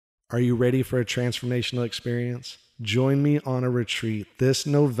Are you ready for a transformational experience? Join me on a retreat. This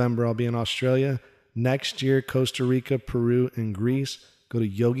November, I'll be in Australia. Next year, Costa Rica, Peru, and Greece. Go to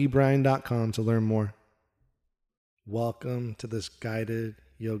yogibrian.com to learn more. Welcome to this guided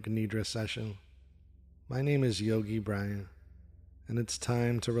Yoga Nidra session. My name is Yogi Brian, and it's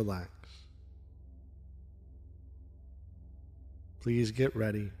time to relax. Please get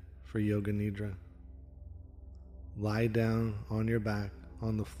ready for Yoga Nidra. Lie down on your back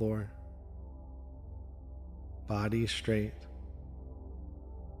on the floor, body straight,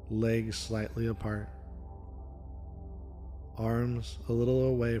 legs slightly apart, arms a little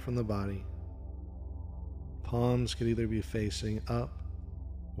away from the body. Palms could either be facing up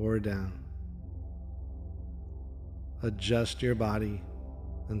or down. Adjust your body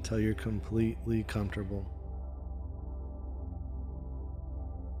until you're completely comfortable.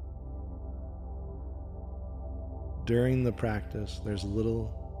 During the practice, there's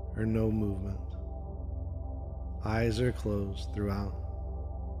little or no movement. Eyes are closed throughout.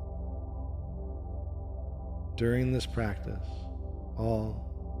 During this practice,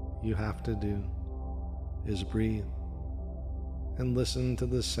 all you have to do is breathe and listen to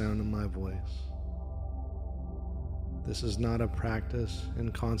the sound of my voice. This is not a practice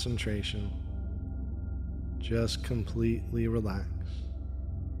in concentration. Just completely relax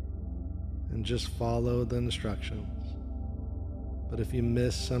and just follow the instructions. But if you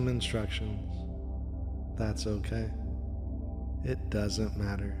miss some instructions, that's okay. It doesn't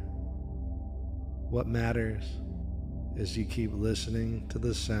matter. What matters is you keep listening to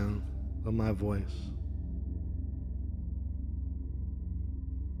the sound of my voice.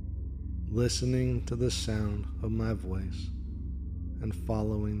 Listening to the sound of my voice and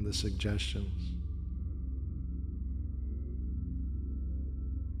following the suggestions.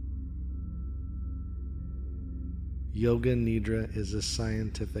 Yoga Nidra is a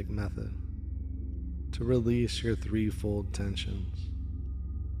scientific method to release your threefold tensions: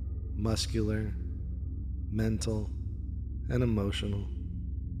 muscular, mental, and emotional.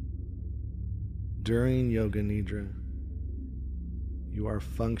 During Yoga Nidra, you are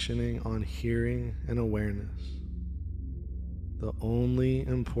functioning on hearing and awareness. The only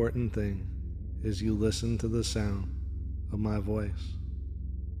important thing is you listen to the sound of my voice.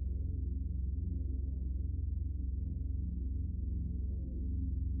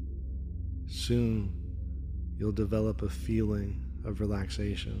 Soon, you'll develop a feeling of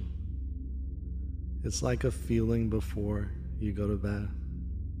relaxation. It's like a feeling before you go to bed.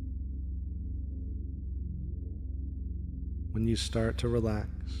 When you start to relax,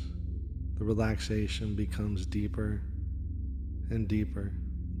 the relaxation becomes deeper and deeper.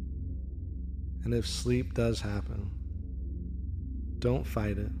 And if sleep does happen, don't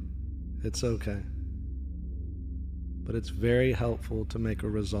fight it. It's okay. But it's very helpful to make a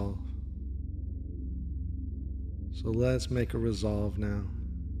resolve. So let's make a resolve now.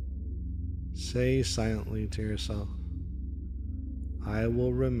 Say silently to yourself, I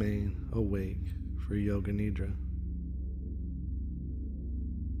will remain awake for Yoga Nidra.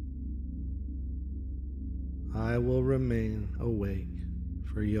 I will remain awake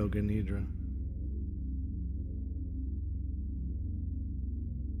for Yoga Nidra.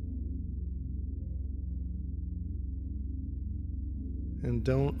 And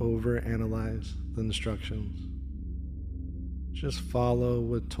don't overanalyze the instructions. Just follow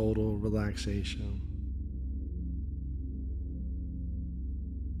with total relaxation.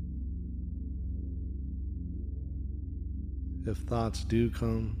 If thoughts do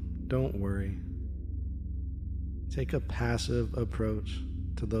come, don't worry. Take a passive approach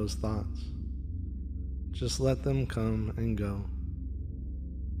to those thoughts. Just let them come and go.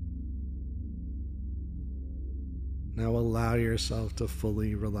 Now allow yourself to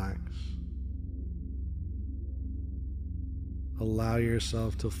fully relax. Allow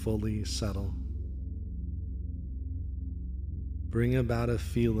yourself to fully settle. Bring about a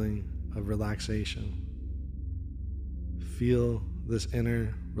feeling of relaxation. Feel this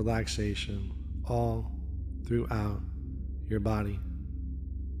inner relaxation all throughout your body.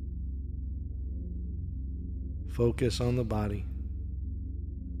 Focus on the body.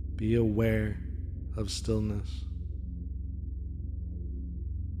 Be aware of stillness.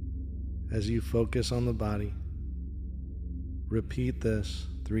 As you focus on the body, repeat this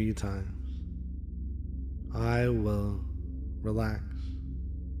 3 times. I will relax.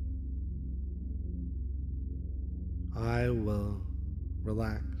 I will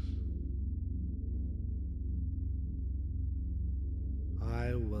relax.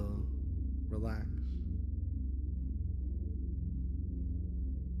 I will relax.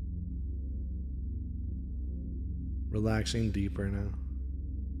 Relaxing deeper now.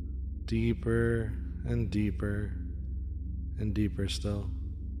 deeper and deeper and deeper still.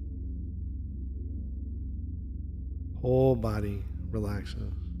 Whole body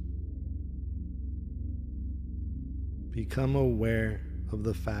relaxes. Become aware of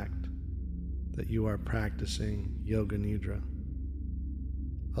the fact that you are practicing Yoga Nidra.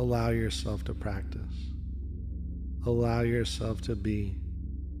 Allow yourself to practice. Allow yourself to be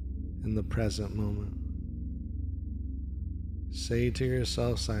in the present moment. Say to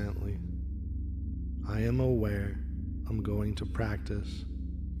yourself silently, I am aware I'm going to practice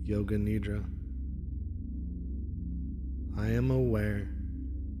Yoga Nidra. I am aware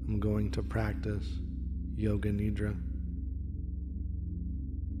I'm going to practice Yoga Nidra.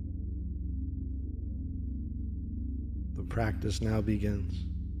 The practice now begins.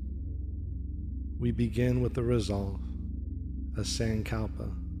 We begin with a resolve, a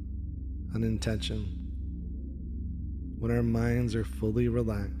sankalpa, an intention. When our minds are fully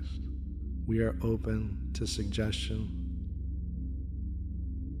relaxed, we are open to suggestion.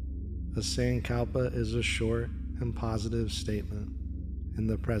 A sankalpa is a short and positive statement in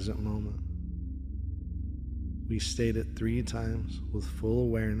the present moment. We state it 3 times with full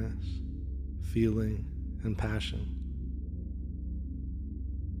awareness, feeling, and passion.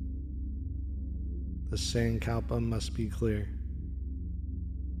 The sankalpa must be clear.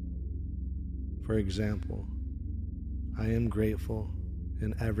 For example, I am grateful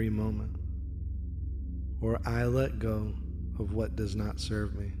in every moment, or I let go of what does not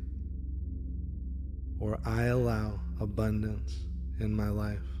serve me, or I allow abundance in my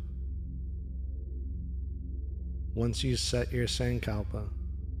life. Once you set your sankalpa,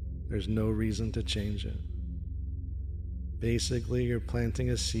 there's no reason to change it. Basically, you're planting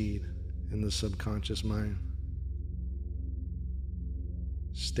a seed in the subconscious mind.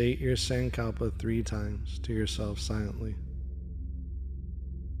 State your sankalpa 3 times to yourself silently.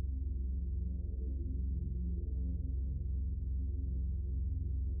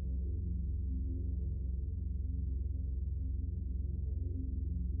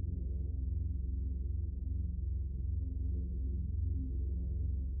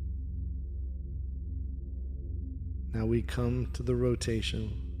 Now we come to the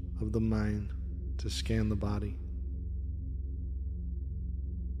rotation of the mind to scan the body.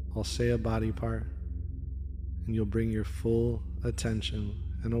 I'll say a body part, and you'll bring your full attention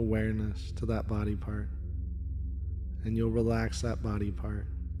and awareness to that body part, and you'll relax that body part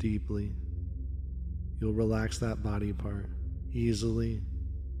deeply. You'll relax that body part easily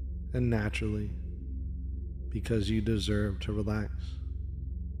and naturally because you deserve to relax.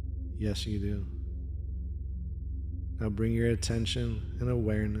 Yes, you do. Now bring your attention and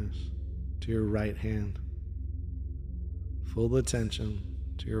awareness to your right hand. Full attention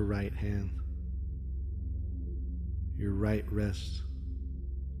to your right hand, your right wrist,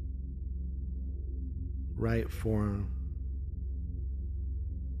 right forearm,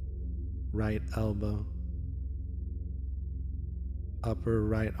 right elbow, upper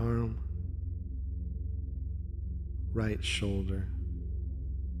right arm, right shoulder,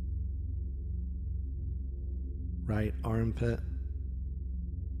 right armpit,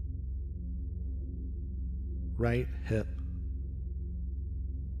 right hip,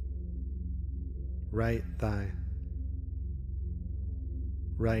 right thigh,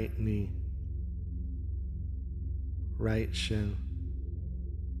 right knee, right shin,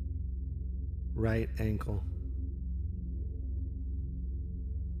 right ankle,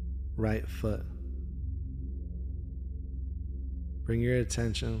 right foot. Bring your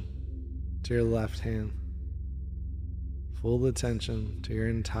attention to your left hand. Full attention to your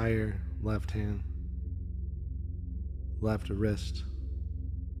entire left hand, left wrist,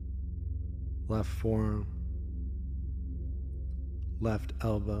 left forearm, left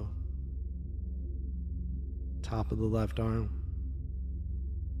elbow, top of the left arm,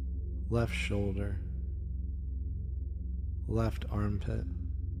 left shoulder, left armpit,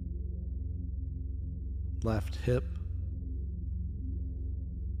 left hip,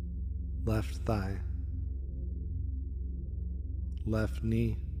 left thigh, left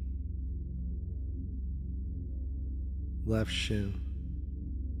knee, left shin,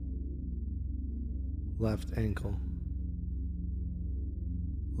 left ankle,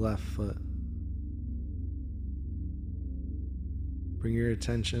 left foot. Bring your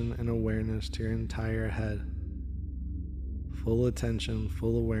attention and awareness to your entire head. Full attention,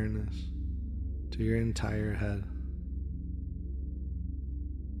 full awareness to your entire head.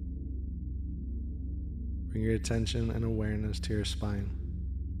 Bring your attention and awareness to your spine,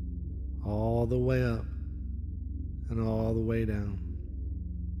 all the way up and all the way down.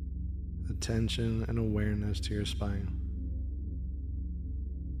 Attention and awareness to your spine.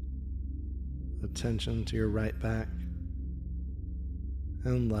 attention to your right back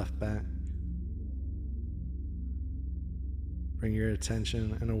and left back. Bring your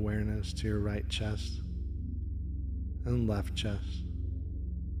attention and awareness to your right chest and left chest.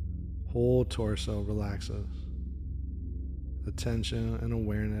 Whole torso relaxes. Attention and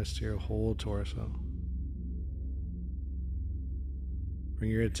awareness to your whole torso. Bring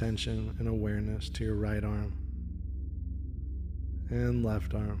your attention and awareness to your right arm and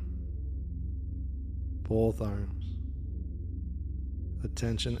left arm. Both arms.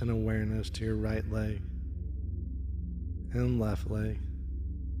 Attention and awareness to your right leg and left leg.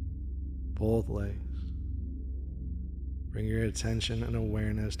 Both legs. Bring your attention and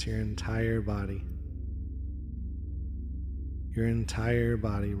awareness to your entire body. Your entire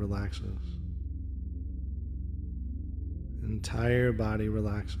body relaxes. Entire body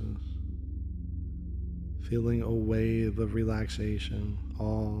relaxes. Feeling a wave of relaxation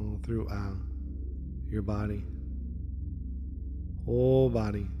all throughout your body. Whole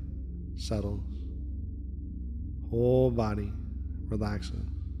body settles. Whole body relaxes.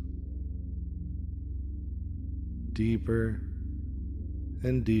 Deeper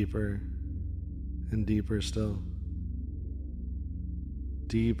and deeper and deeper still.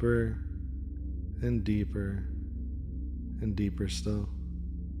 Deeper and deeper and deeper still.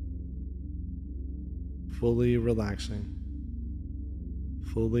 Fully relaxing,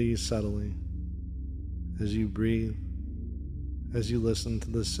 fully settling as you breathe, as you listen to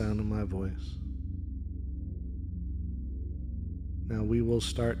the sound of my voice. Now we will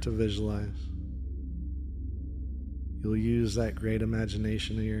start to visualize. You'll use that great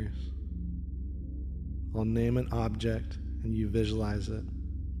imagination of yours. I'll name an object and you visualize it.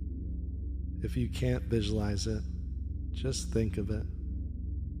 If you can't visualize it, just think of it.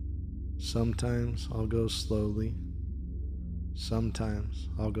 Sometimes I'll go slowly. Sometimes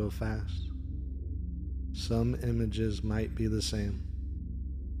I'll go fast. Some images might be the same.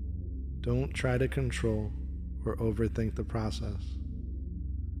 Don't try to control or overthink the process.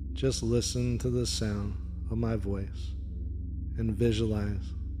 Just listen to the sound of my voice and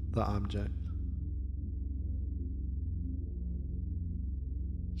visualize the object.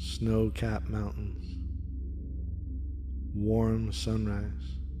 Snow-capped mountains, warm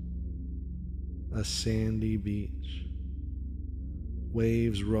sunrise, a sandy beach,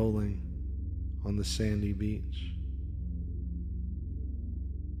 waves rolling on the sandy beach,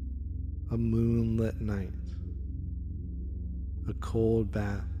 a moonlit night, a cold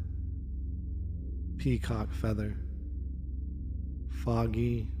bath, peacock feather,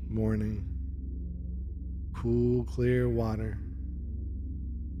 foggy morning, cool clear water,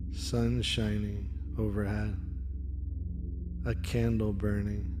 sun shining overhead, a candle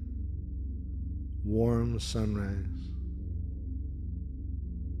burning, warm sunrise,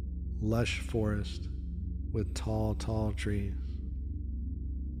 lush forest with tall trees,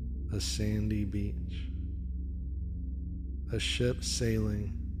 a sandy beach, a ship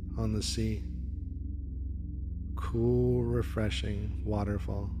sailing on the sea, cool, refreshing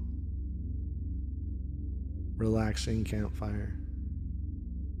waterfall, relaxing campfire,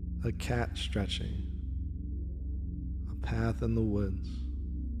 a cat stretching, a path in the woods,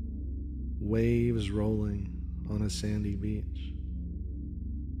 waves rolling on a sandy beach,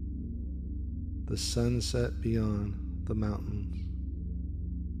 the sunset beyond the mountains,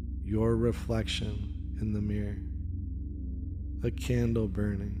 your reflection in the mirror, a candle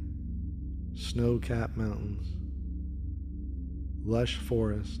burning, snow-capped mountains, lush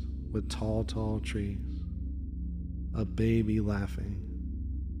forest with tall trees, a baby laughing,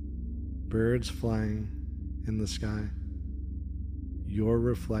 birds flying in the sky, your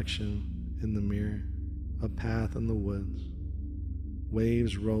reflection in the mirror, a path in the woods,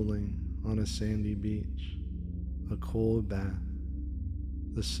 waves rolling on a sandy beach, a cold bath,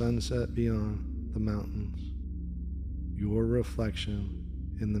 the sunset beyond the mountains, your reflection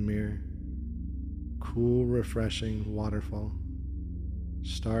in the mirror, cool, refreshing waterfall,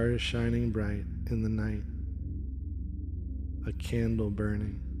 stars shining bright in the night, a candle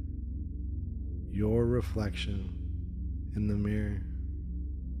burning, your reflection in the mirror,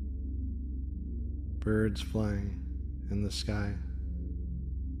 birds flying in the sky,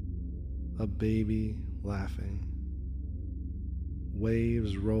 a baby laughing,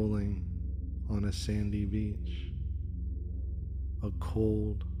 waves rolling on a sandy beach, a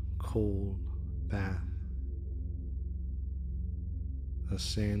cold bath, a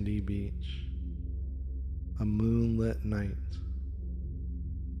sandy beach, a moonlit night,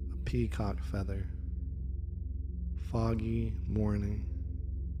 a peacock feather, foggy morning,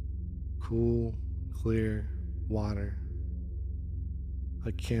 cool, clear water,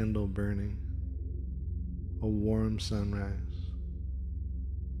 a candle burning, a warm sunrise.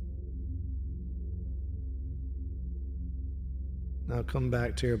 Now come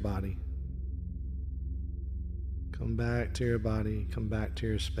back to your body. Come back to your body. Come back to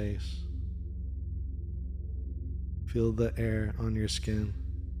your space. Feel the air on your skin.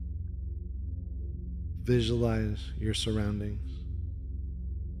 Visualize your surroundings.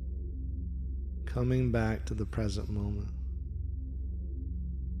 Coming back to the present moment.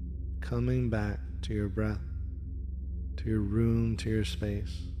 Coming back to your breath, to your room, to your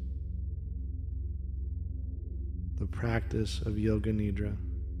space. The practice of Yoga Nidra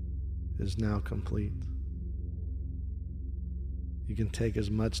is now complete. You can take as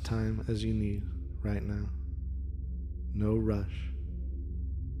much time as you need right now. No rush.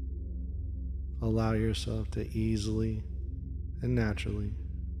 Allow yourself to easily and naturally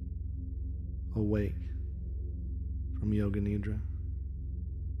awake from Yoga Nidra.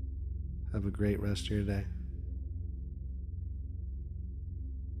 Have a great rest of your day.